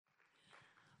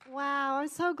Wow, I'm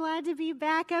so glad to be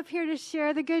back up here to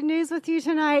share the good news with you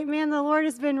tonight. Man, the Lord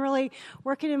has been really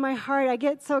working in my heart. I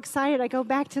get so excited. I go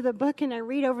back to the book and I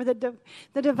read over the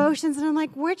devotions, and I'm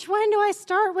like, which one do I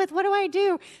start with? What do I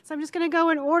do? So I'm just going to go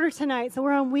in order tonight. So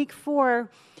we're on week 4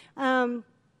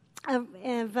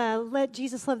 of Let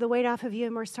Jesus Live the Weight Off of You,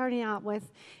 and we're starting out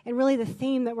with, and really the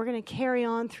theme that we're going to carry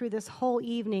on through this whole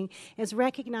evening is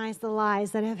recognize the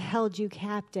lies that have held you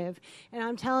captive. And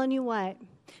I'm telling you what,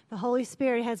 the Holy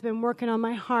Spirit has been working on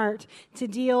my heart to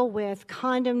deal with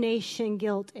condemnation,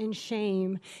 guilt, and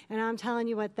shame. And I'm telling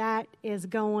you what, that is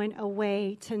going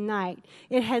away tonight.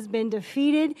 It has been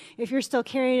defeated. If you're still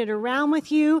carrying it around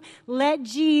with you, let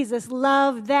Jesus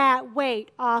love that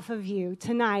weight off of you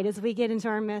tonight as we get into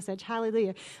our message.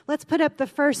 Hallelujah. Let's put up the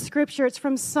first scripture. It's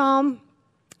from Psalm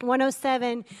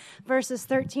 107, verses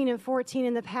 13 and 14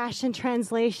 in the Passion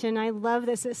Translation. I love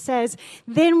this. It says,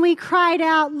 "Then we cried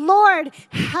out, 'Lord,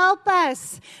 help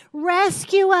us,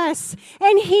 rescue us.'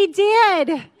 And He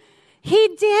did.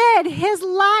 He did. His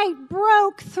light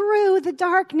broke through the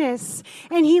darkness,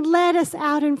 and He led us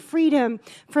out in freedom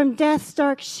from death's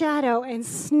dark shadow and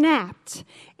snapped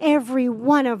every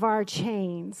one of our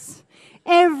chains."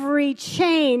 Every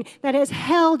chain that has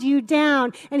held you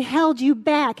down and held you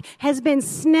back has been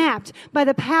snapped by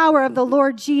the power of the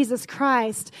Lord Jesus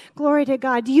Christ. Glory to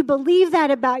God. Do you believe that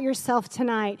about yourself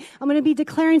tonight? I'm going to be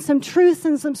declaring some truths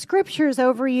and some scriptures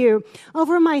over you,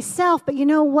 over myself. But you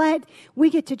know what?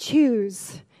 We get to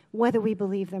choose whether we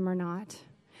believe them or not,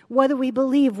 whether we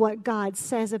believe what God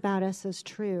says about us is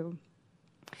true.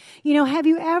 You know, have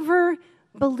you ever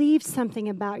believed something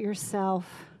about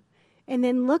yourself and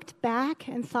then looked back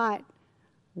and thought,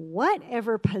 what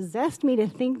ever possessed me to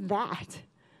think that?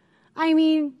 I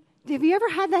mean, have you ever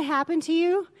had that happen to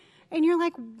you? And you're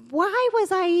like, why was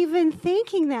I even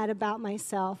thinking that about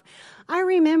myself? I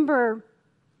remember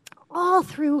all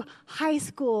through high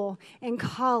school and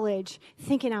college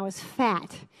thinking I was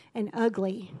fat and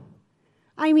ugly.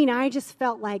 I mean, I just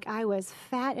felt like I was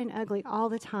fat and ugly all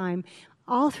the time,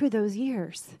 all through those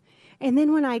years. And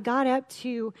then when I got up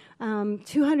to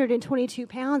 222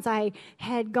 pounds, I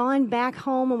had gone back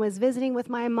home and was visiting with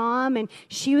my mom, and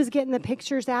she was getting the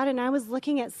pictures out, and I was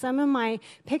looking at some of my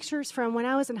pictures from when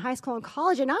I was in high school and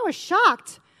college, and I was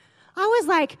shocked. I was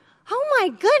like, oh my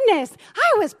goodness,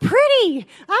 I was pretty.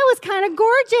 I was kind of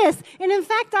gorgeous. And in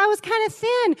fact, I was kind of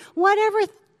thin.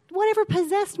 Whatever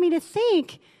possessed me to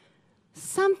think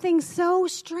something so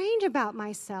strange about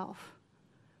myself?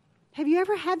 Have you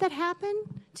ever had that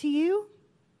happen to you?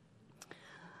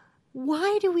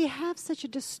 Why do we have such a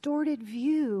distorted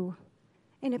view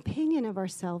and opinion of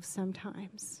ourselves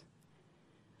sometimes?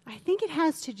 I think it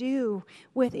has to do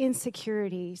with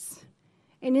insecurities,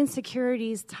 and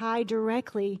insecurities tie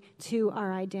directly to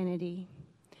our identity,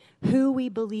 who we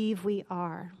believe we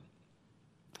are.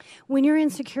 When your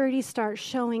insecurities start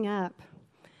showing up,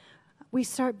 we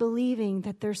start believing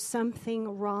that there's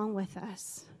something wrong with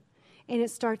us. And it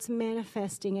starts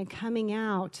manifesting and coming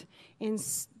out in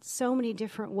so many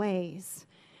different ways.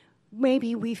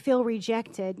 Maybe we feel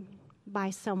rejected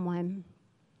by someone.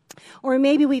 Or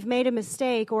maybe we've made a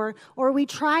mistake. Or we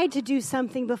tried to do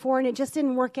something before and it just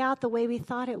didn't work out the way we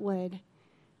thought it would.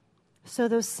 So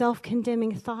those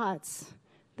self-condemning thoughts,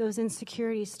 those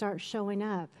insecurities start showing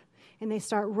up. And they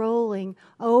start rolling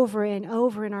over and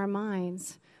over in our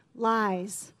minds.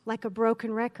 Lies, like a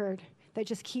broken record, that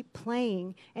just keep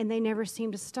playing and they never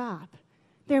seem to stop.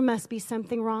 There must be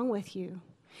something wrong with you.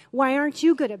 Why aren't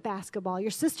you good at basketball?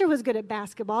 Your sister was good at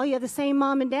basketball. You have the same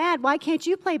mom and dad. Why can't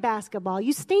you play basketball?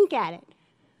 You stink at it.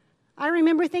 I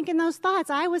remember thinking those thoughts.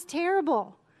 I was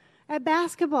terrible at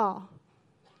basketball.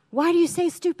 Why do you say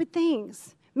stupid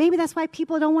things? Maybe that's why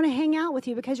people don't want to hang out with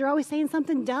you, because you're always saying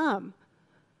something dumb.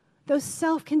 Those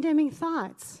self-condemning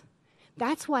thoughts.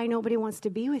 That's why nobody wants to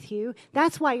be with you.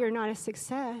 That's why you're not a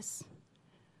success.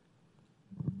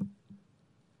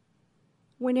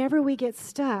 Whenever we get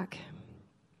stuck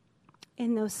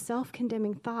in those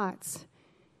self-condemning thoughts,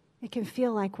 it can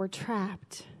feel like we're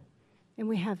trapped and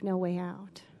we have no way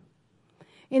out.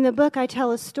 In the book, I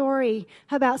tell a story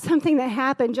about something that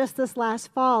happened just this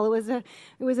last fall. It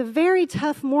was a very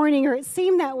tough morning, or it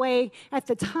seemed that way at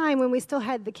the time when we still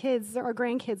had the kids, our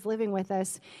grandkids, living with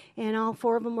us. And all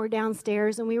 4 of them were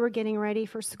downstairs, and we were getting ready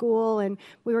for school, and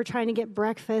we were trying to get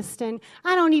breakfast. And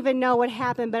I don't even know what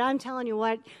happened, but I'm telling you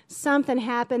what, something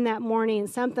happened that morning, and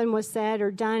something was said or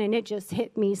done, and it just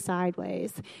hit me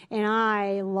sideways. And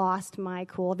I lost my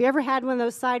cool. Have you ever had one of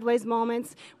those sideways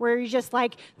moments where you're just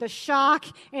like the shock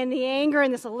and the anger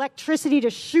and this electricity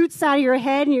just shoots out of your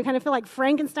head and you kind of feel like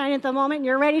Frankenstein at the moment and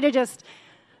you're ready to just,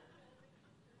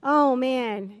 oh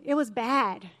man, it was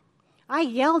bad. I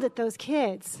yelled at those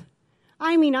kids.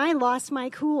 I mean, I lost my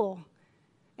cool.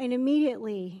 And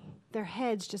immediately, their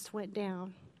heads just went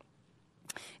down.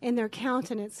 And their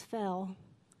countenance fell.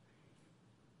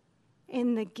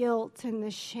 And the guilt and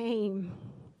the shame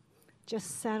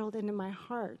just settled into my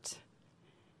heart.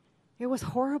 It was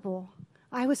horrible.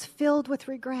 I was filled with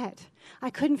regret. I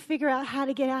couldn't figure out how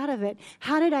to get out of it.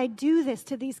 How did I do this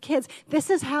to these kids? This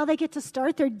is how they get to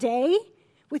start their day?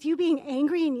 With you being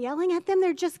angry and yelling at them?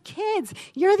 They're just kids.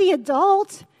 You're the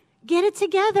adult. Get it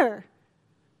together.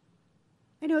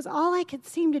 And it was all I could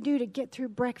seem to do to get through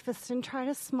breakfast and try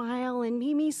to smile and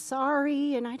Mimi's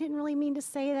sorry, and I didn't really mean to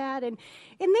say that. And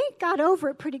they got over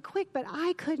it pretty quick, but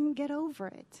I couldn't get over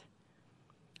it.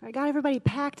 I got everybody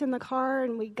packed in the car,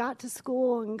 and we got to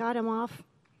school and got them off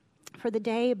for the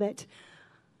day, but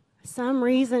some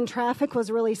reason traffic was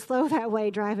really slow that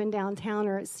way driving downtown,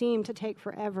 or it seemed to take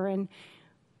forever. And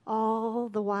all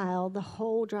the while, the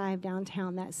whole drive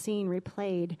downtown, that scene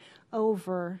replayed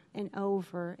over and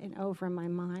over and over in my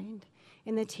mind.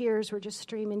 And the tears were just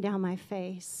streaming down my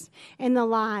face. And the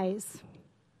lies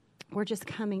were just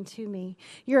coming to me.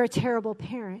 You're a terrible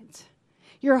parent.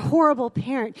 You're a horrible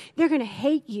parent. They're going to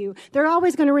hate you. They're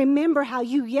always going to remember how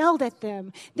you yelled at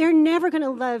them. They're never going to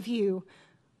love you.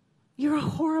 You're a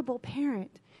horrible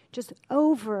parent. Just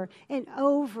over and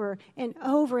over and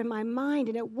over in my mind,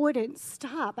 and it wouldn't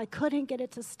stop. I couldn't get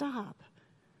it to stop.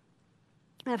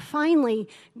 I finally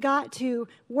got to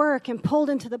work and pulled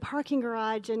into the parking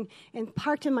garage and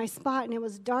parked in my spot, and it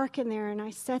was dark in there, and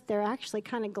I sat there actually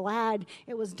kind of glad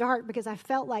it was dark because I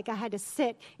felt like I had to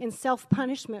sit in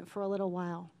self-punishment for a little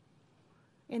while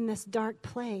in this dark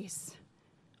place.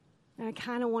 And I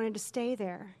kind of wanted to stay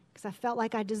there because I felt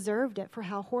like I deserved it for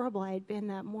how horrible I had been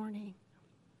that morning.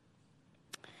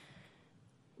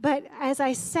 But as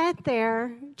I sat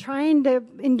there trying to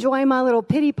enjoy my little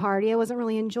pity party, I wasn't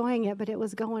really enjoying it, but it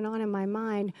was going on in my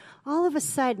mind. All of a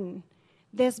sudden,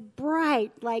 this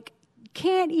bright,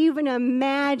 can't even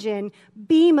imagine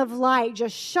beam of light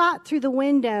just shot through the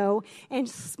window and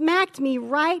smacked me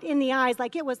right in the eyes.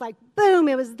 It was boom,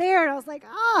 it was there. And I was like,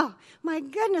 oh, my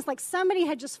goodness, somebody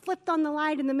had just flipped on the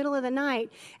light in the middle of the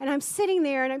night. And I'm sitting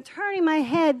there and I'm turning my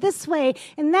head this way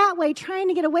and that way, trying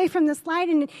to get away from this light.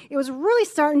 And it was really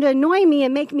starting to annoy me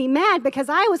and make me mad because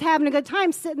I was having a good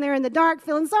time sitting there in the dark,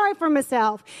 feeling sorry for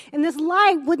myself. And this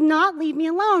light would not leave me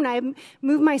alone. I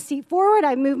moved my seat forward,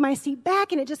 I moved my seat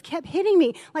back, and it just kept hitting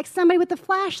me like somebody with a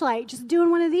flashlight just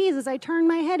doing one of these as I turned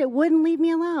my head. It wouldn't leave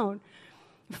me alone.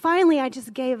 Finally, I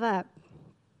just gave up.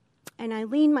 And I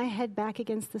leaned my head back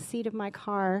against the seat of my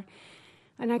car,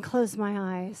 and I closed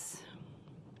my eyes.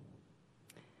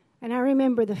 And I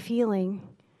remember the feeling,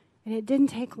 and it didn't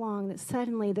take long, that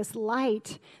suddenly this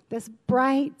light, this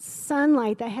bright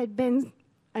sunlight that had been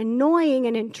annoying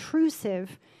and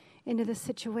intrusive into the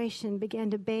situation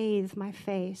began to bathe my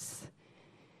face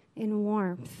in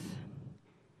warmth.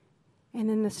 And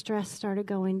then the stress started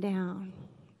going down.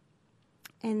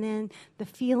 And then the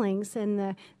feelings and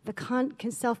the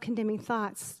self-condemning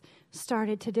thoughts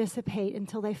started to dissipate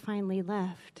until they finally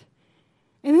left.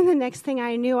 And then the next thing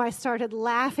I knew, I started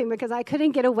laughing because I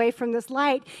couldn't get away from this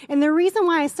light. And the reason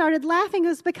why I started laughing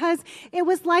was because it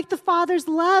was like the Father's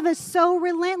love is so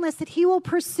relentless that He will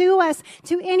pursue us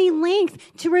to any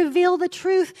length to reveal the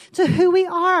truth to who we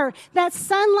are. That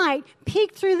sunlight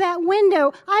peeked through that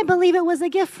window. I believe it was a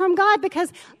gift from God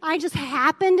because I just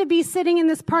happened to be sitting in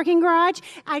this parking garage.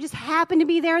 I just happened to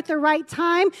be there at the right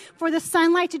time for the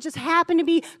sunlight to just happen to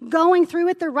be going through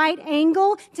at the right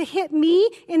angle to hit me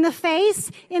in the face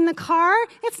in the car.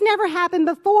 It's never happened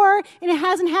before, and it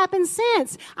hasn't happened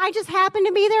since. I just happened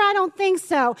to be there? I don't think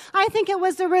so. I think it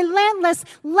was the relentless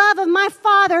love of my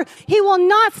Father. He will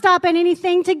not stop at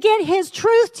anything to get His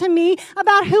truth to me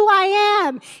about who I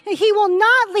am. He will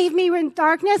not leave me in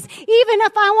darkness, even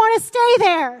if I want to stay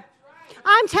there.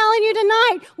 I'm telling you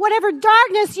tonight, whatever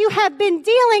darkness you have been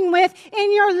dealing with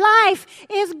in your life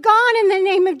is gone in the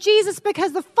name of Jesus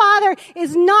because the Father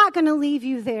is not going to leave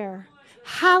you there.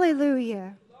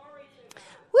 Hallelujah.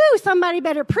 Woo, somebody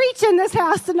better preach in this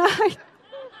house tonight.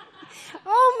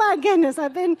 Oh my goodness,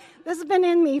 this has been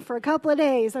in me for a couple of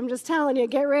days. I'm just telling you,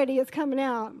 get ready, it's coming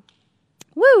out.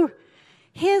 Woo,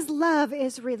 His love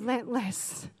is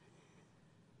relentless.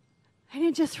 And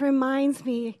it just reminds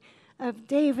me of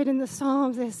David in the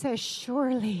Psalms that says,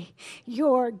 surely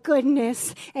your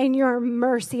goodness and your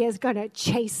mercy is going to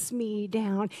chase me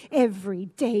down every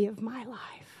day of my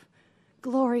life.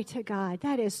 Glory to God.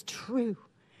 That is true.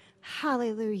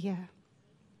 Hallelujah.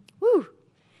 Woo.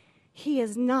 He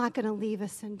is not going to leave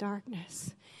us in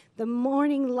darkness. The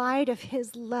morning light of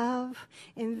his love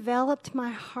enveloped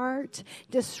my heart,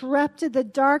 disrupted the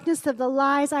darkness of the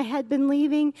lies I had been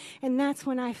leaving, and that's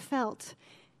when I felt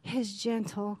his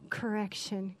gentle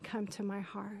correction come to my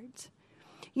heart.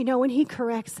 You know, when he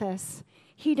corrects us,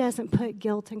 he doesn't put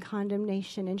guilt and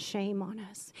condemnation and shame on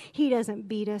us. He doesn't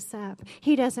beat us up.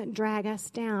 He doesn't drag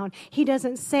us down. He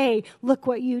doesn't say, look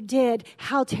what you did,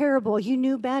 how terrible, you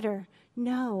knew better.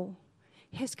 No.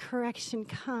 His correction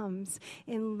comes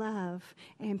in love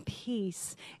and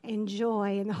peace and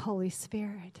joy in the Holy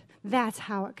Spirit. That's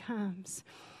how it comes.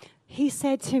 He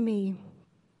said to me,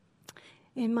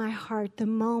 in my heart, the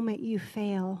moment you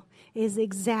fail is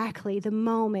exactly the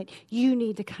moment you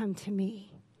need to come to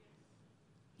me.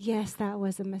 Yes, that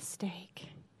was a mistake.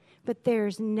 But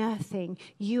there's nothing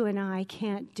you and I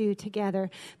can't do together.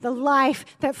 The life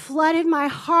that flooded my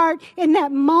heart in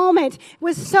that moment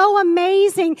was so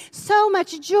amazing. So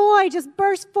much joy just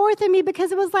burst forth in me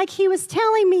because it was like he was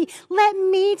telling me, let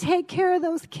me take care of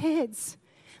those kids.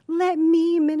 Let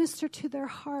me minister to their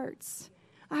hearts.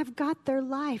 I've got their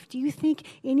life. Do you think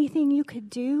anything you could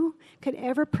do could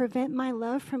ever prevent my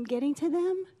love from getting to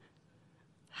them?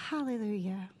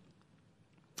 Hallelujah.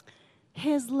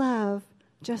 His love,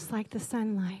 just like the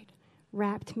sunlight,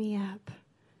 wrapped me up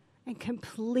and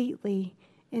completely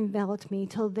enveloped me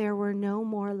till there were no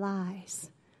more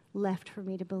lies left for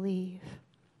me to believe.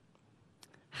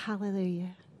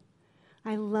 Hallelujah.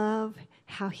 I love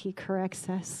how he corrects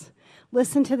us.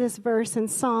 Listen to this verse in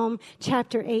Psalm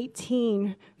chapter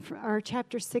 18, or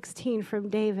chapter 16 from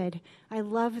David. I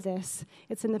love this.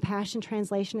 It's in the Passion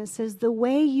Translation. It says, the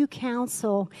way you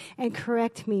counsel and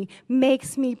correct me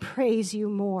makes me praise you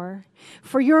more.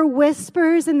 For your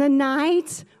whispers in the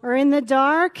night or in the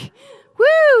dark,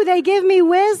 woo, they give me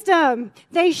wisdom.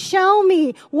 They show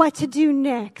me what to do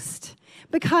next.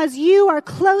 Because you are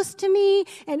close to me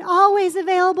and always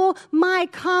available, my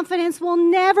confidence will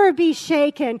never be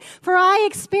shaken. For I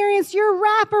experience your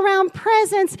wraparound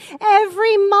presence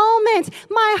every moment.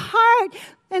 My heart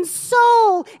and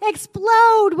soul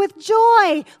explode with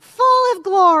joy, full of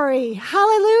glory.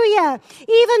 Hallelujah.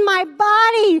 Even my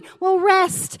body will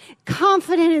rest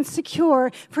confident and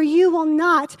secure, for you will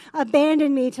not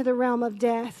abandon me to the realm of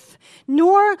death,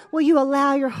 nor will you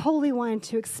allow your Holy One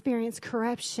to experience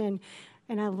corruption.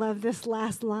 And I love this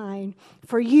last line.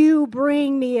 For you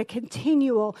bring me a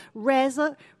continual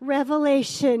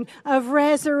revelation of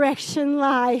resurrection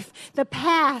life, the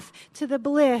path to the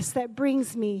bliss that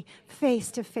brings me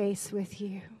face to face with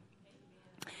you.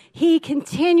 He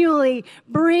continually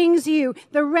brings you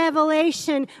the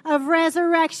revelation of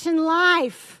resurrection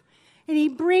life. And he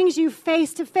brings you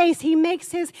face to face. He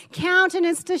makes his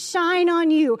countenance to shine on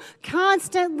you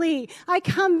constantly. I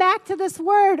come back to this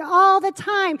word all the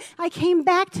time. I came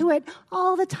back to it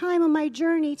all the time on my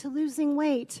journey to losing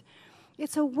weight.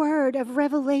 It's a word of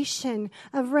revelation,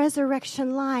 of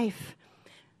resurrection life.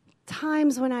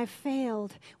 Times when I've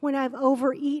failed, when I've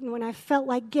overeaten, when I've felt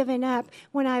like giving up,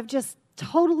 when I've just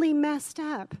totally messed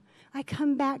up, I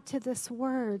come back to this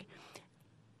word.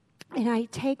 And I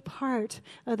take part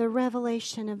of the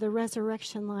revelation of the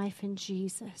resurrection life in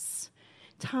Jesus.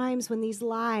 Times when these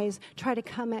lies try to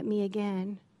come at me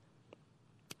again.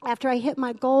 After I hit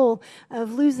my goal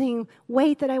of losing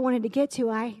weight that I wanted to get to,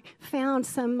 I found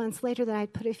some months later that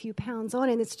I'd put a few pounds on.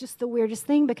 And it's just the weirdest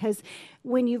thing because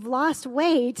when you've lost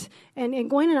weight,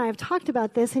 and Gwen and I have talked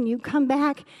about this, and you come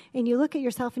back and you look at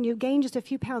yourself and you gain just a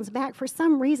few pounds back, for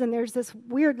some reason there's this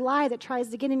weird lie that tries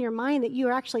to get in your mind that you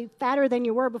are actually fatter than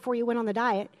you were before you went on the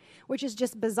diet, which is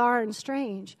just bizarre and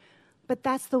strange. But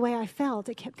that's the way I felt.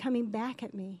 It kept coming back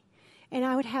at me. And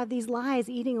I would have these lies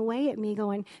eating away at me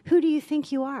going, who do you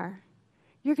think you are?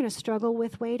 You're going to struggle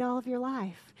with weight all of your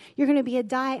life. You're going to be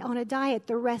on a diet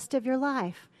the rest of your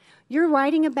life. You're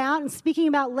writing about and speaking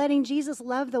about letting Jesus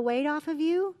love the weight off of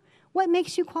you. What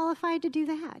makes you qualified to do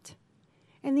that?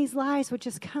 And these lies would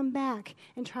just come back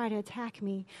and try to attack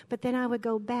me. But then I would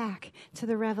go back to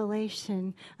the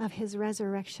revelation of his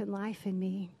resurrection life in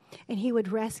me. And he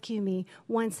would rescue me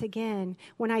once again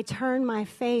when I turn my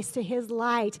face to his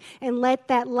light and let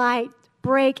that light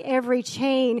break every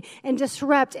chain and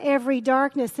disrupt every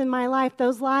darkness in my life.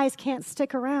 Those lies can't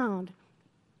stick around.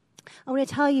 I want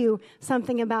to tell you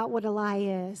something about what a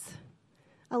lie is.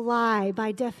 A lie,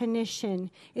 by definition,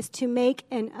 is to make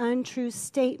an untrue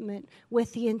statement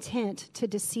with the intent to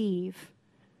deceive.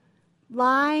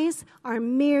 Lies are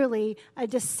merely a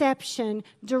deception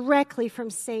directly from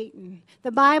Satan.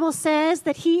 The Bible says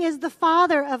that he is the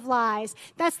father of lies.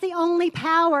 That's the only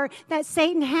power that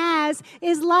Satan has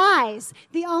is lies.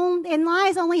 And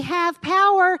lies only have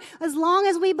power as long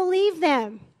as we believe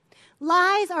them.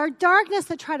 Lies are darkness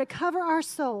that try to cover our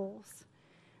souls.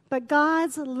 But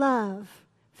God's love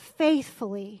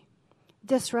faithfully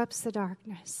disrupts the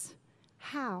darkness.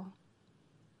 How?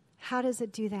 How does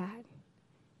it do that?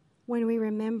 When we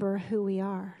remember who we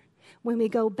are. When we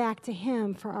go back to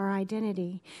Him for our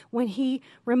identity. When He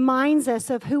reminds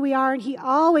us of who we are, and He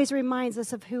always reminds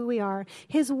us of who we are.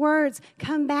 His words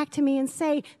come back to me and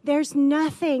say, there's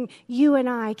nothing you and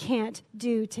I can't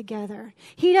do together.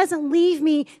 He doesn't leave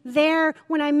me there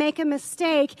when I make a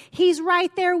mistake. He's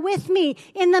right there with me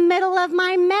in the middle of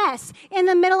my mess, in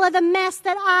the middle of the mess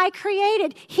that I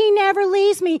created. He never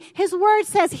leaves me. His word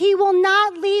says He will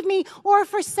not leave me or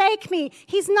forsake me.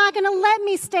 He's not going to let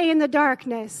me stay in the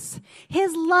darkness.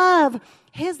 His love,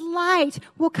 His light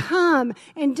will come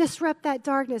and disrupt that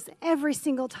darkness every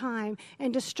single time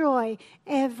and destroy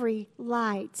every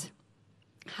light.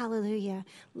 Hallelujah.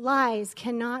 Lies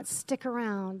cannot stick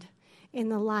around in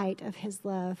the light of His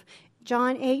love.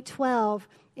 John 8:12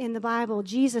 in the Bible,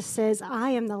 Jesus says, I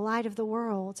am the light of the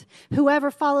world.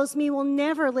 Whoever follows me will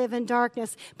never live in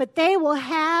darkness, but they will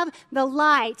have the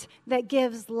light that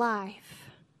gives life.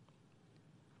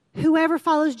 Whoever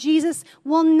follows Jesus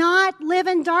will not live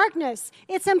in darkness.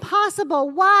 It's impossible.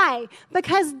 Why?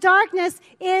 Because darkness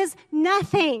is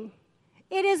nothing.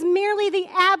 It is merely the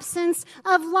absence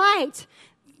of light.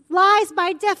 Lies,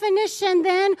 by definition,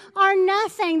 then, are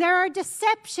nothing. They are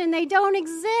deception. They don't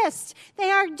exist.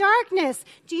 They are darkness.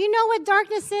 Do you know what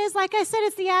darkness is? Like I said,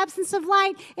 it's the absence of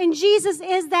light, and Jesus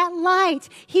is that light.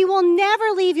 He will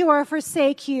never leave you or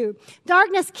forsake you.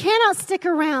 Darkness cannot stick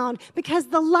around because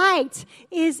the light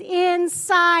is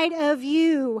inside of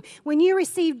you. When you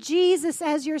receive Jesus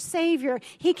as your Savior,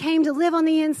 He came to live on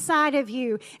the inside of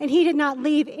you, and He did not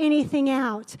leave anything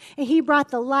out. And He brought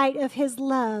the light of His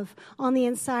love on the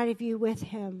inside of you with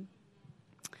Him.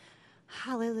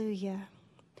 Hallelujah.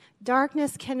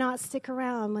 Darkness cannot stick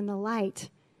around when the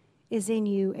light is in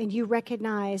you and you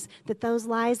recognize that those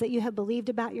lies that you have believed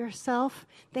about yourself,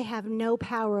 they have no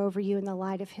power over you in the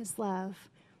light of His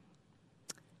love.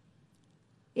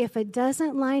 If it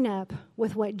doesn't line up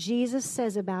with what Jesus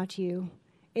says about you,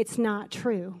 it's not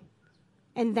true.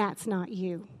 And that's not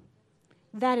you.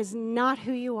 That is not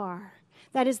who you are.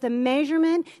 That is the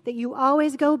measurement that you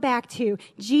always go back to.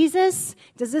 Jesus,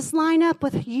 does this line up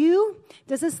with you?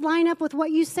 Does this line up with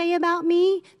what you say about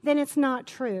me? Then it's not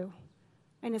true.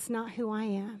 And it's not who I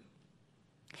am.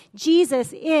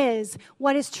 Jesus is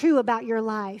what is true about your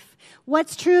life.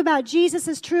 What's true about Jesus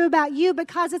is true about you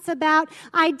because it's about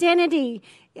identity.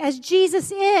 As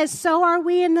Jesus is, so are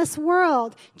we in this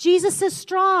world. Jesus is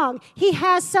strong. He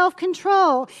has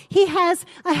self-control. He has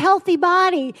a healthy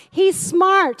body. He's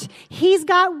smart. He's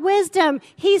got wisdom.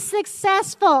 He's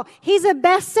successful. He's a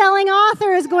best-selling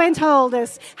author, as Gwen told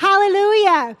us.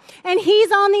 Hallelujah. And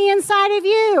He's on the inside of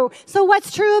you. So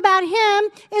what's true about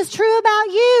Him is true about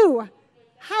you.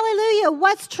 Hallelujah.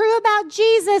 What's true about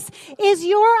Jesus is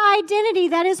your identity.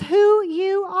 That is who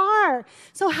you are.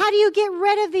 So how do you get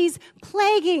rid of these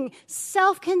plaguing,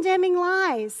 self-condemning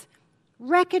lies?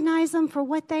 Recognize them for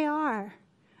what they are.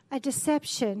 A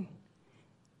deception.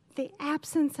 The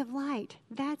absence of light.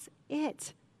 That's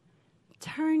it.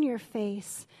 Turn your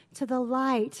face to the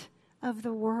light of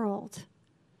the world,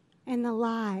 and the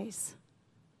lies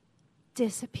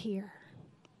disappear.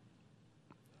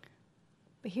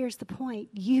 But here's the point.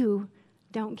 You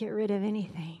don't get rid of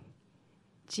anything.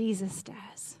 Jesus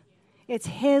does. It's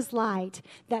His light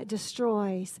that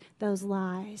destroys those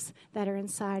lies that are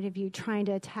inside of you trying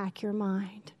to attack your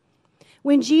mind.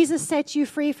 When Jesus sets you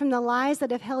free from the lies that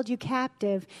have held you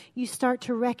captive, you start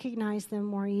to recognize them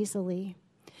more easily.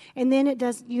 And then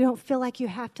you don't feel like you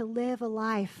have to live a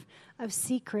life of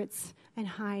secrets and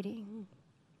hiding.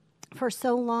 For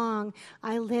so long,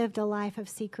 I lived a life of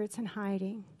secrets and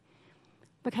hiding.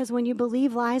 Because when you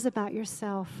believe lies about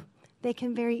yourself, they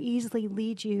can very easily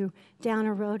lead you down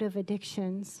a road of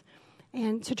addictions.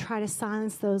 And to try to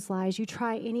silence those lies, you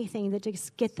try anything that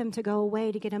just get them to go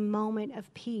away, to get a moment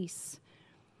of peace.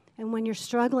 And when you're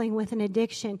struggling with an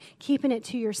addiction, keeping it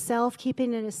to yourself,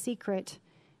 keeping it a secret,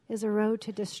 is a road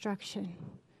to destruction.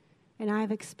 And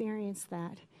I've experienced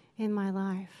that in my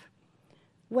life.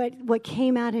 What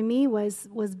came out of me was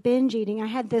binge eating.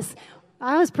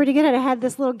 I was pretty good at it. I had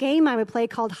this little game I would play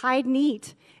called Hide and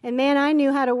Eat. And man, I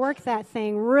knew how to work that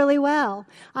thing really well.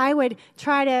 I would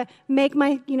try to make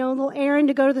my, little errand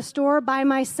to go to the store by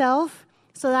myself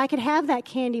so that I could have that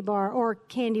candy bar or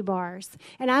candy bars.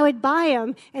 And I would buy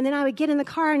them, and then I would get in the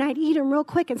car and I'd eat them real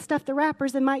quick and stuff the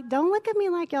wrappers in my, don't look at me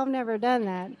like y'all have never done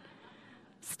that.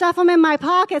 Stuff them in my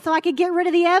pocket so I could get rid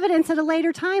of the evidence at a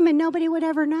later time and nobody would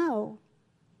ever know.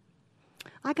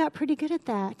 I got pretty good at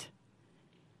that.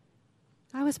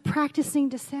 I was practicing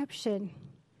deception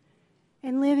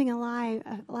and living a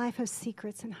life of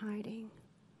secrets and hiding.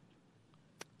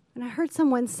 And I heard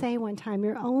someone say one time,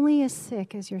 you're only as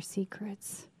sick as your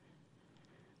secrets.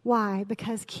 Why?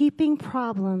 Because keeping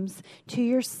problems to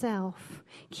yourself,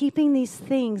 keeping these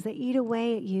things that eat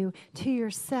away at you to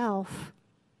yourself,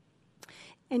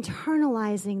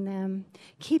 internalizing them,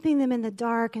 keeping them in the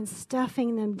dark and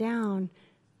stuffing them down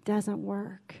doesn't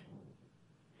work.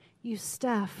 You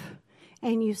stuff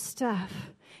and you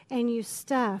stuff and you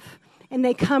stuff, and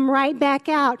they come right back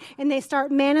out and they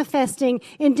start manifesting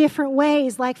in different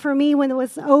ways. Like for me, when it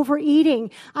was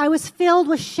overeating, I was filled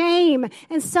with shame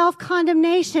and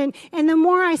self-condemnation. And the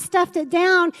more I stuffed it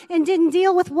down and didn't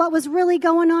deal with what was really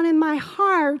going on in my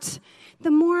heart,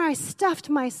 the more I stuffed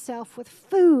myself with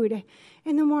food,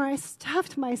 and the more I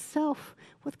stuffed myself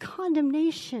with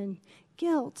condemnation,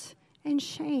 guilt, and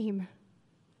shame.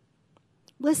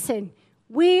 Listen,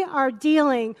 we are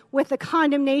dealing with the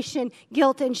condemnation,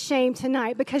 guilt, and shame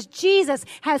tonight because Jesus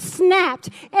has snapped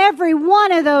every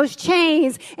one of those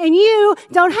chains, and you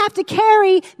don't have to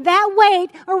carry that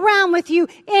weight around with you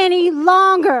any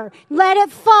longer. Let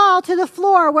it fall to the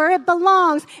floor where it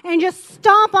belongs and just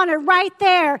stomp on it right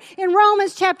there. In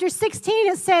Romans chapter 16,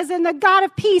 it says, and the God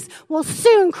of peace will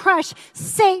soon crush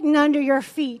Satan under your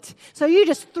feet. So you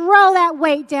just throw that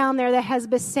weight down there that has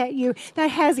beset you, that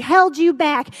has held you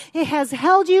back. It has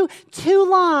held you too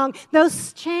long.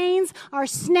 Those chains are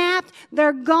snapped.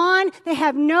 They're gone. They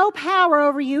have no power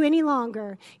over you any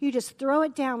longer. You just throw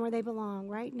it down where they belong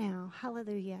right now.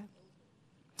 Hallelujah.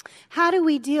 How do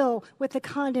we deal with the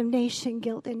condemnation,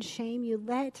 guilt, and shame? You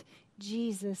let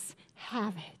Jesus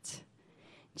have it.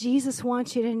 Jesus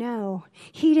wants you to know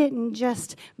he didn't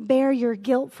just bear your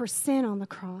guilt for sin on the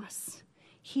cross.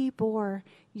 He bore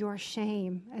your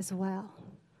shame as well.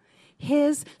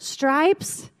 His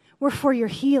stripes were for your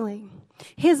healing.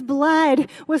 His blood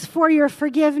was for your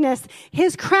forgiveness.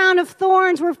 His crown of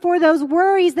thorns were for those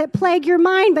worries that plague your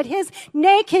mind. But his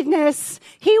nakedness,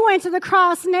 he went to the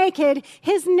cross naked.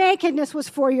 His nakedness was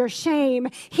for your shame.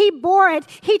 He bore it.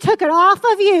 He took it off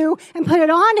of you and put it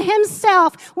on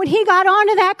himself when he got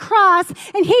onto that cross,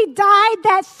 and he died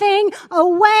that thing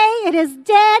away. It is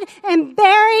dead and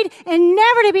buried and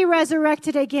never to be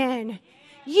resurrected again.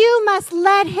 You must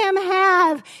let him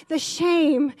have the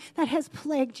shame that has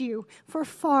plagued you for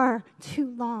far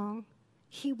too long.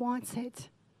 He wants it.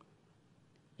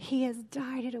 He has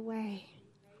died it away.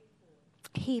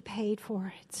 He paid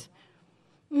for it.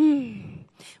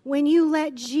 When you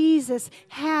let Jesus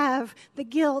have the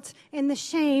guilt and the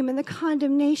shame and the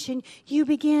condemnation, you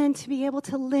begin to be able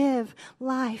to live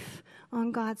life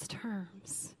on God's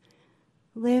terms.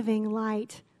 Living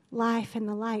life in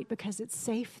the light because it's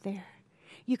safe there.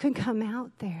 You can come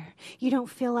out there. You don't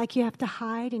feel like you have to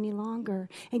hide any longer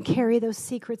and carry those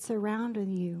secrets around with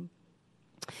you.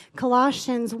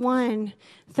 Colossians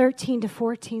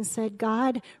 1:13-14 said,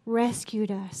 God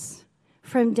rescued us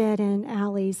from dead-end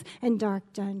alleys and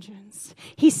dark dungeons.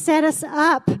 He set us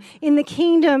up in the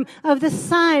kingdom of the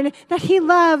Son that he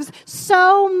loves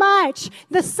so much.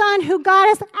 The Son who got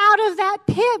us out of that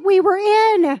pit we were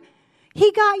in. He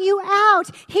got you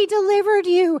out. He delivered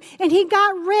you. And he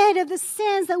got rid of the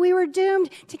sins that we were doomed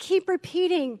to keep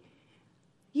repeating.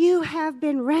 You have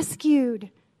been rescued.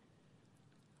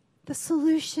 The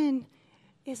solution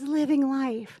is living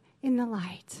life in the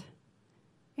light.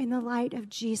 In the light of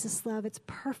Jesus' love. It's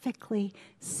perfectly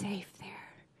safe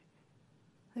there.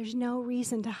 There's no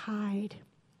reason to hide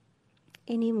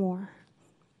anymore.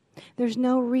 There's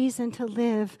no reason to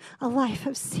live a life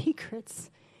of secrets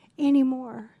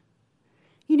anymore.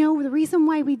 You know, the reason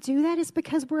why we do that is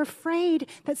because we're afraid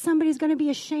that somebody's going to be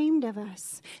ashamed of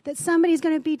us, that somebody's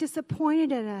going to be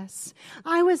disappointed in us.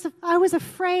 I was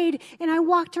afraid, and I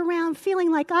walked around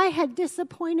feeling like I had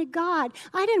disappointed God.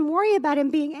 I didn't worry about him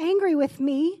being angry with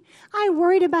me. I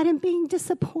worried about him being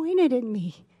disappointed in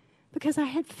me because I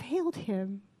had failed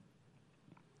him.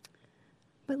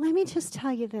 But let me just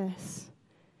tell you this.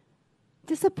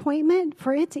 Disappointment,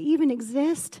 for it to even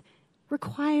exist,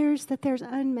 requires that there's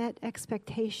unmet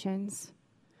expectations.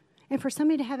 And for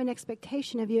somebody to have an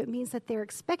expectation of you, it means that they're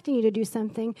expecting you to do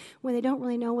something when they don't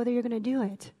really know whether you're going to do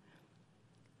it.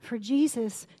 For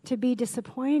Jesus to be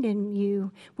disappointed in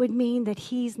you would mean that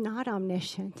he's not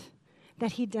omniscient,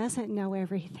 that he doesn't know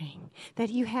everything, that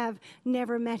you have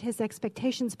never met his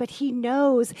expectations, but he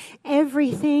knows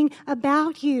everything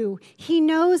about you. He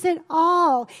knows it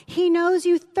all. He knows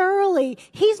you thoroughly.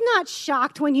 He's not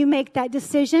shocked when you make that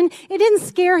decision. It didn't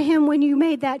scare him when you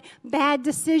made that bad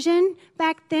decision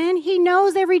back then. He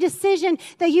knows every decision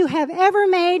that you have ever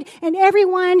made and every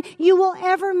one you will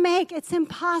ever make. It's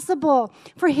impossible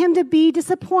for him to be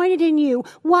disappointed in you.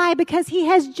 Why? Because he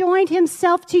has joined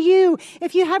himself to you.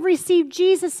 If you have received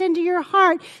Jesus into your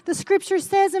heart, the scripture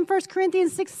says in 1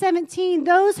 Corinthians 6:17,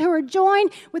 those who are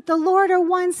joined with the Lord are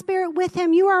one spirit with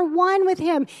him. You are one with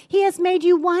him. He has made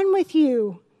you one with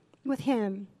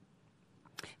him.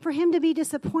 For him to be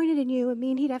disappointed in you would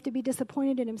mean he'd have to be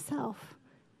disappointed in himself.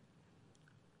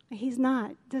 He's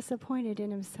not disappointed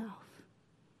in himself.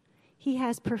 He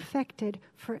has perfected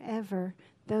forever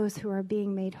those who are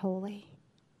being made holy.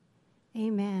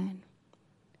 Amen.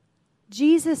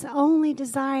 Jesus' only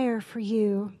desire for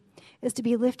you is to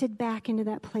be lifted back into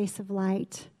that place of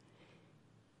light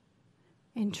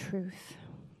and truth.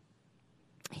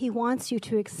 He wants you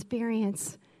to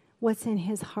experience what's in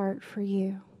his heart for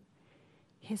you,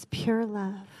 his pure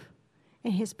love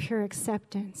and his pure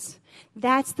acceptance.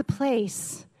 That's the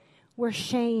place where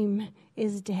shame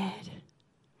is dead.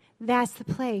 That's the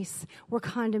place where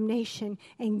condemnation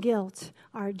and guilt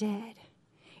are dead.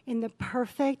 In the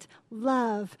perfect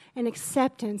love and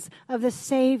acceptance of the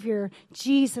Savior,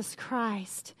 Jesus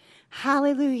Christ.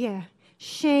 Hallelujah.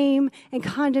 Shame and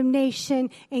condemnation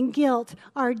and guilt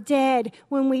are dead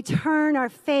when we turn our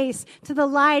face to the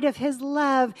light of his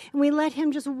love and we let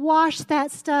him just wash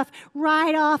that stuff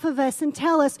right off of us and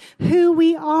tell us who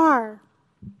we are.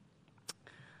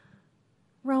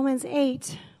 Romans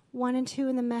 8:1-2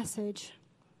 in the Message.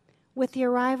 With the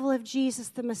arrival of Jesus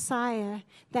the Messiah,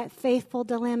 that faithful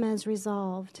dilemma is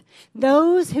resolved.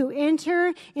 Those who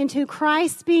enter into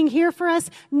Christ being here for us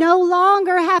no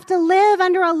longer have to live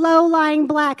under a low-lying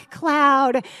black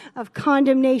cloud of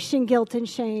condemnation, guilt, and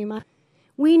shame.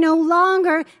 We no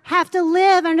longer have to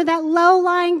live under that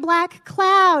low-lying black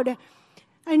cloud.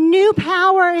 A new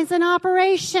power is in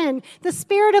operation. The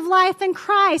Spirit of life in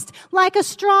Christ, like a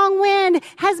strong wind,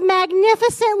 has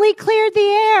magnificently cleared the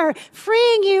air,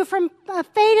 freeing you from a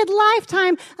fated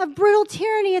lifetime of brutal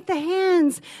tyranny at the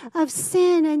hands of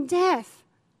sin and death.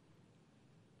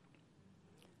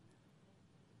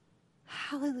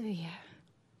 Hallelujah.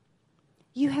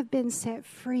 You have been set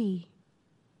free.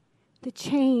 The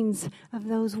chains of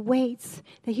those weights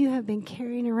that you have been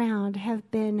carrying around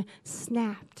have been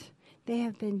snapped. They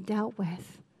have been dealt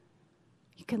with.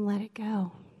 You can let it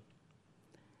go.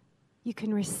 You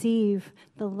can receive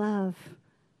the love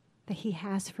that he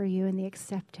has for you and the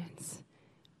acceptance.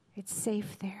 It's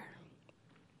safe there.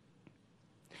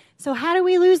 So how do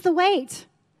we lose the weight?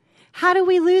 How do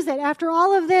we lose it? After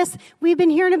all of this, we've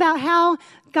been hearing about how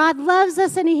God loves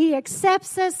us and he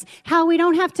accepts us, how we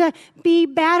don't have to be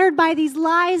battered by these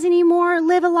lies anymore,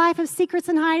 live a life of secrets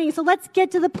and hiding. So let's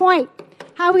get to the point.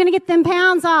 How are we going to get them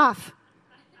pounds off?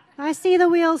 I see the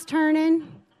wheels turning.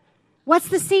 What's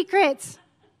the secret?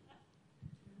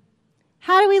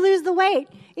 How do we lose the weight?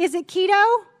 Is it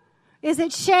keto? Is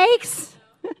it shakes?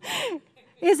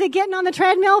 Is it getting on the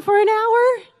treadmill for an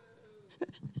hour?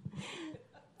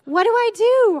 What do I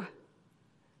do?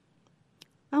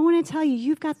 I want to tell you,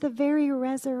 you've got the very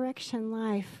resurrection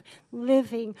life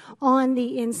living on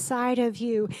the inside of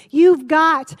you. You've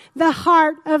got the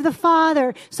heart of the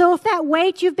Father. So if that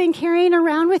weight you've been carrying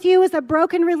around with you is a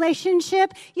broken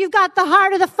relationship, you've got the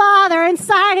heart of the Father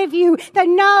inside of you that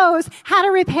knows how to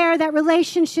repair that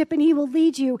relationship, and he will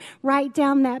lead you right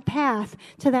down that path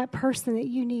to that person that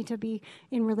you need to be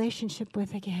in relationship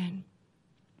with again.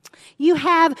 You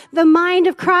have the mind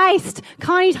of Christ.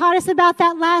 Connie taught us about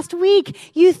that last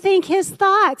week. You think his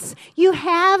thoughts. You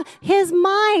have his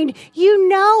mind. You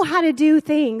know how to do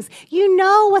things. You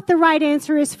know what the right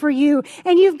answer is for you.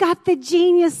 And you've got the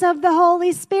genius of the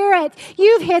Holy Spirit.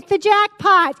 You've hit the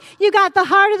jackpot. You got the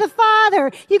heart of the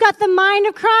Father. You got the mind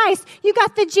of Christ. You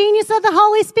got the genius of the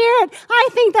Holy Spirit. I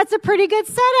think that's a pretty good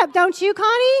setup, don't you,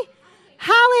 Connie?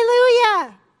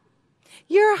 Hallelujah.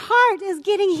 Your heart is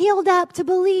getting healed up to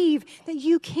believe that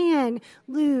you can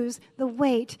lose the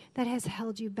weight that has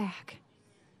held you back.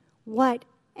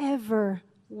 Whatever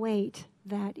weight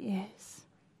that is.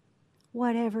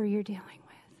 Whatever you're dealing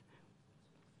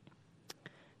with.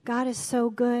 God is so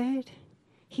good.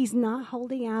 He's not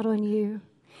holding out on you.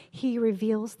 He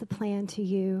reveals the plan to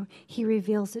you. He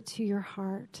reveals it to your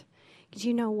heart. Do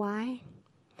you know why?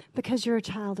 because you're a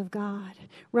child of God.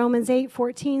 Romans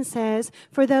 8:14 says,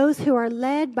 "For those who are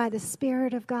led by the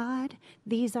Spirit of God,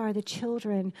 these are the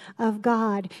children of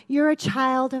God." You're a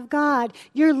child of God.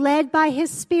 You're led by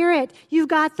His Spirit. You've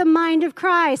got the mind of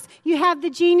Christ. You have the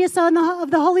genius of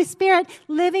the Holy Spirit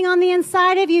living on the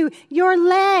inside of you. You're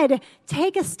led.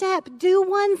 Take a step. Do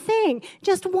one thing.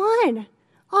 Just one.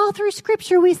 All through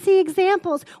Scripture, we see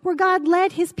examples where God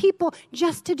led His people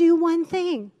just to do one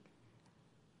thing.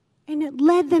 And it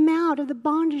led them out of the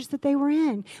bondage that they were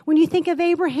in. When you think of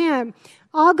Abraham,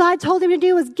 all God told him to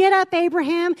do was, get up,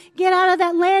 Abraham. Get out of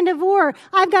that land of Ur.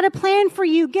 I've got a plan for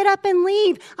you. Get up and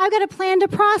leave. I've got a plan to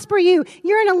prosper you.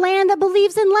 You're in a land that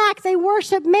believes in lack. They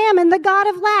worship Mammon, the god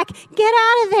of lack. Get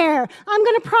out of there. I'm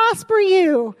going to prosper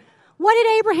you. What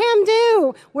did Abraham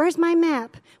do? Where's my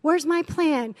map? Where's my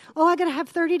plan? Oh, I got to have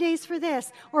 30 days for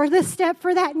this or this step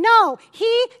for that. No,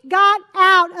 he got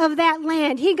out of that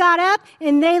land. He got up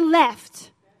and they left.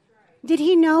 Did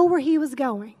he know where he was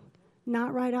going?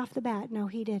 Not right off the bat. No,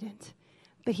 he didn't.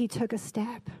 But he took a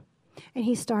step and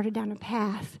he started down a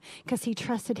path because he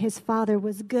trusted his father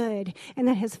was good and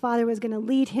that his father was going to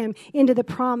lead him into the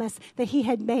promise that he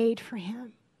had made for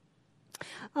him.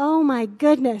 Oh, my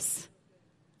goodness.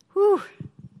 Whew.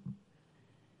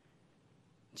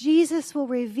 Jesus will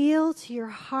reveal to your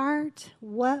heart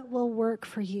what will work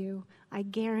for you. I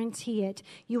guarantee it.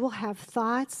 You will have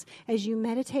thoughts as you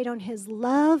meditate on His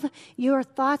love. Your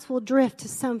thoughts will drift to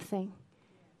something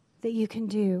that you can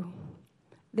do,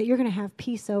 that you're going to have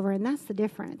peace over, and that's the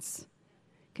difference.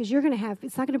 Because you're going to have,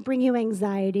 it's not going to bring you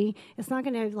anxiety. It's not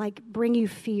going to bring you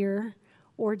fear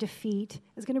or defeat.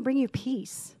 It's going to bring you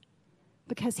peace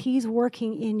because He's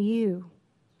working in you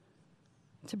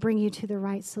to bring you to the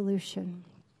right solution.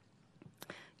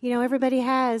 You know, everybody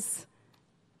has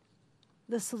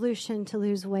the solution to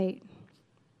lose weight.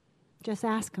 Just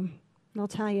ask them. They'll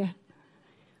tell you.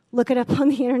 Look it up on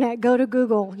the internet. Go to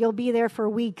Google. You'll be there for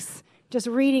weeks just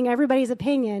reading everybody's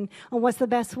opinion on what's the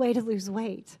best way to lose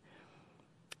weight.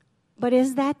 But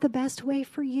is that the best way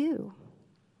for you?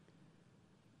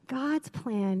 God's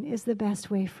plan is the best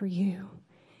way for you.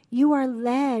 You are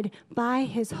led by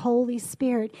His Holy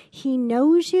Spirit. He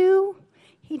knows you,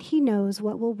 and He knows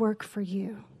what will work for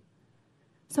you.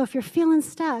 So if you're feeling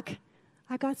stuck,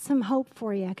 I got some hope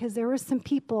for you, because there were some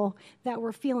people that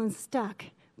were feeling stuck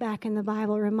back in the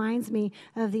Bible. It reminds me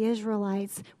of the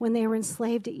Israelites when they were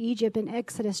enslaved to Egypt in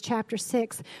Exodus chapter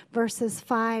 6, verses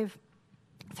 5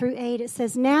 through 8. It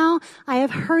says, "Now I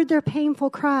have heard their painful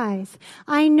cries.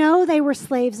 I know they were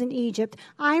slaves in Egypt.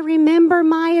 I remember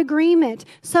my agreement.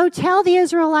 So tell the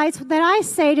Israelites that I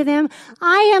say to them,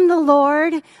 I am the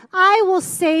Lord. I will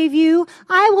save you.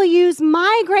 I will use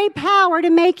my great power to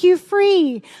make you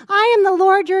free. I am the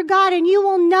Lord your God, and you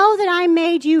will know that I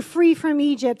made you free from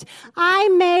Egypt. I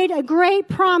made a great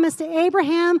promise to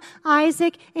Abraham,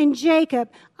 Isaac, and Jacob.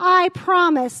 I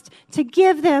promised to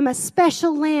give them a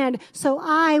special land, so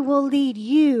I will lead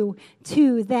you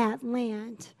to that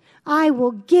land. I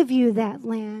will give you that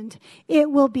land. It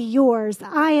will be yours.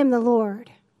 I am the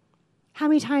Lord." How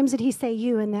many times did He say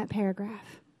you in that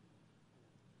paragraph?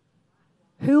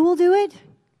 Who will do it?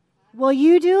 Will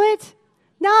you do it?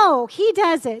 No, He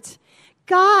does it.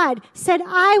 God said,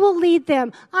 I will lead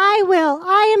them. I will.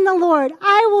 I am the Lord.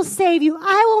 I will save you.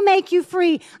 I will make you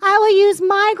free. I will use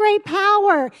my great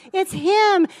power. It's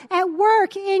Him at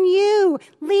work in you,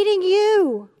 leading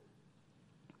you.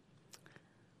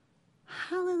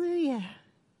 Hallelujah.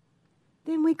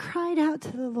 Then we cried out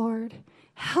to the Lord,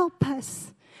 help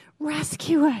us,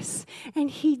 rescue us. And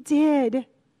He did.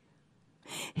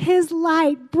 His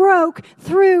light broke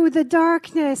through the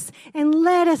darkness and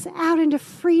led us out into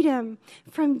freedom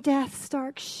from death's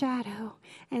dark shadow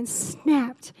and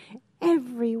snapped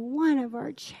every one of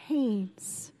our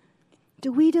chains.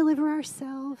 Do we deliver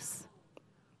ourselves?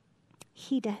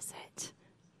 He does it.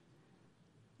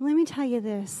 Let me tell you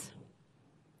this.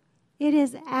 It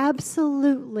is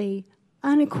absolutely,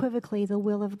 unequivocally the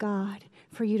will of God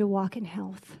for you to walk in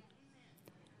health.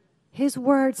 His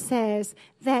word says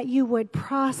that you would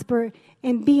prosper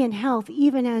and be in health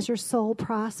even as your soul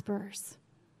prospers.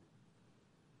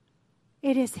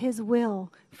 It is His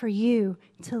will for you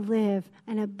to live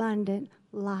an abundant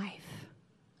life.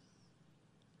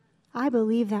 I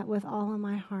believe that with all of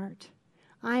my heart.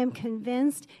 I am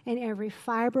convinced in every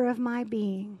fiber of my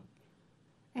being.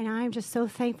 And I am just so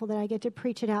thankful that I get to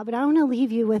preach it out. But I want to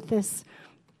leave you with this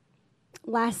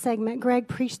last segment, Greg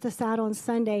preached this out on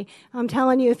Sunday. I'm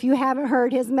telling you, if you haven't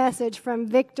heard his message from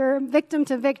victim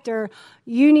to victor,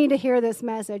 you need to hear this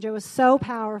message. It was so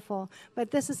powerful.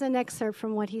 But this is an excerpt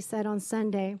from what he said on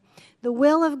Sunday. The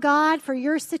will of God for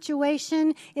your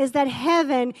situation is that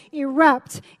heaven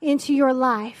erupt into your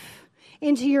life,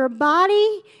 into your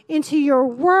body, into your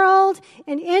world,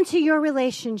 and into your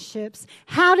relationships.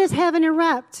 How does heaven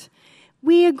erupt?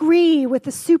 We agree with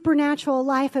the supernatural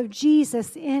life of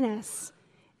Jesus in us,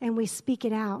 and we speak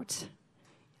it out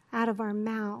of our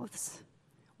mouths.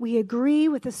 We agree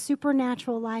with the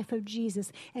supernatural life of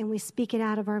Jesus, and we speak it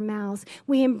out of our mouths.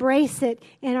 We embrace it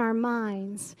in our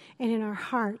minds and in our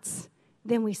hearts.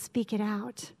 Then we speak it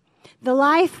out. The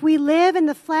life we live in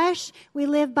the flesh, we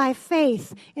live by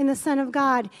faith in the Son of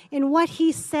God, in what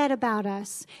He said about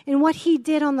us, in what He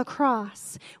did on the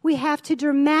cross. We have to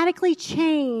dramatically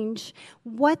change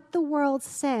what the world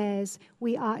says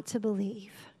we ought to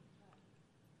believe.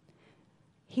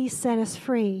 He set us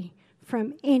free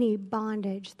from any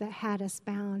bondage that had us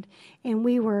bound, and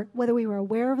whether we were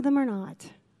aware of them or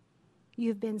not,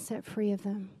 you've been set free of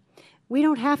them. We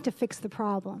don't have to fix the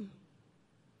problem.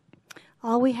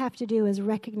 All we have to do is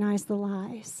recognize the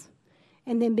lies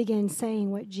and then begin saying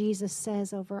what Jesus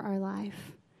says over our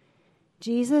life.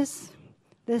 Jesus,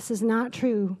 this is not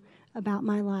true about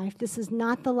my life. This is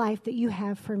not the life that you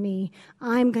have for me.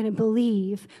 I'm going to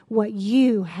believe what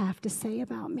you have to say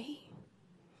about me.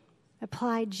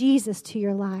 Apply Jesus to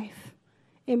your life.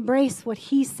 Embrace what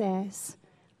He says.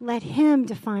 Let Him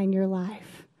define your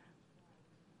life.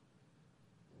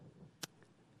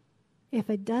 If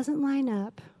it doesn't line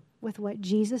up with what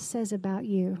Jesus says about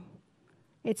you,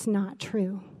 it's not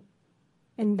true,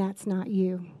 and that's not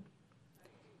you.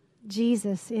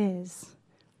 Jesus is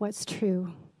what's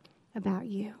true about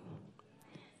you.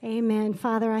 Amen.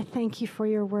 Father, I thank you for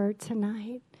your word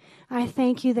tonight. I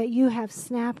thank you that you have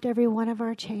snapped every one of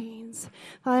our chains.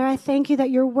 Father, I thank you that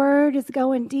your word is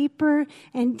going deeper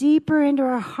and deeper into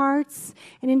our hearts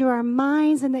and into our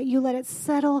minds, and that you let it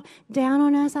settle down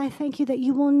on us. I thank you that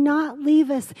you will not leave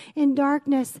us in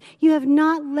darkness. You have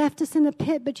not left us in the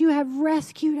pit, but you have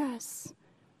rescued us.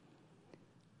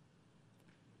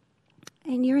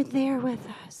 And you're there with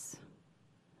us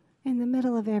in the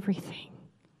middle of everything.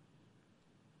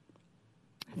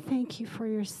 Thank you for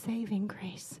your saving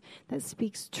grace that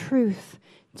speaks truth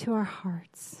to our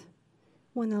hearts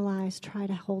when the lies try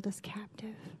to hold us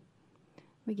captive.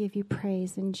 We give you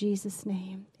praise in Jesus'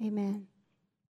 name. Amen.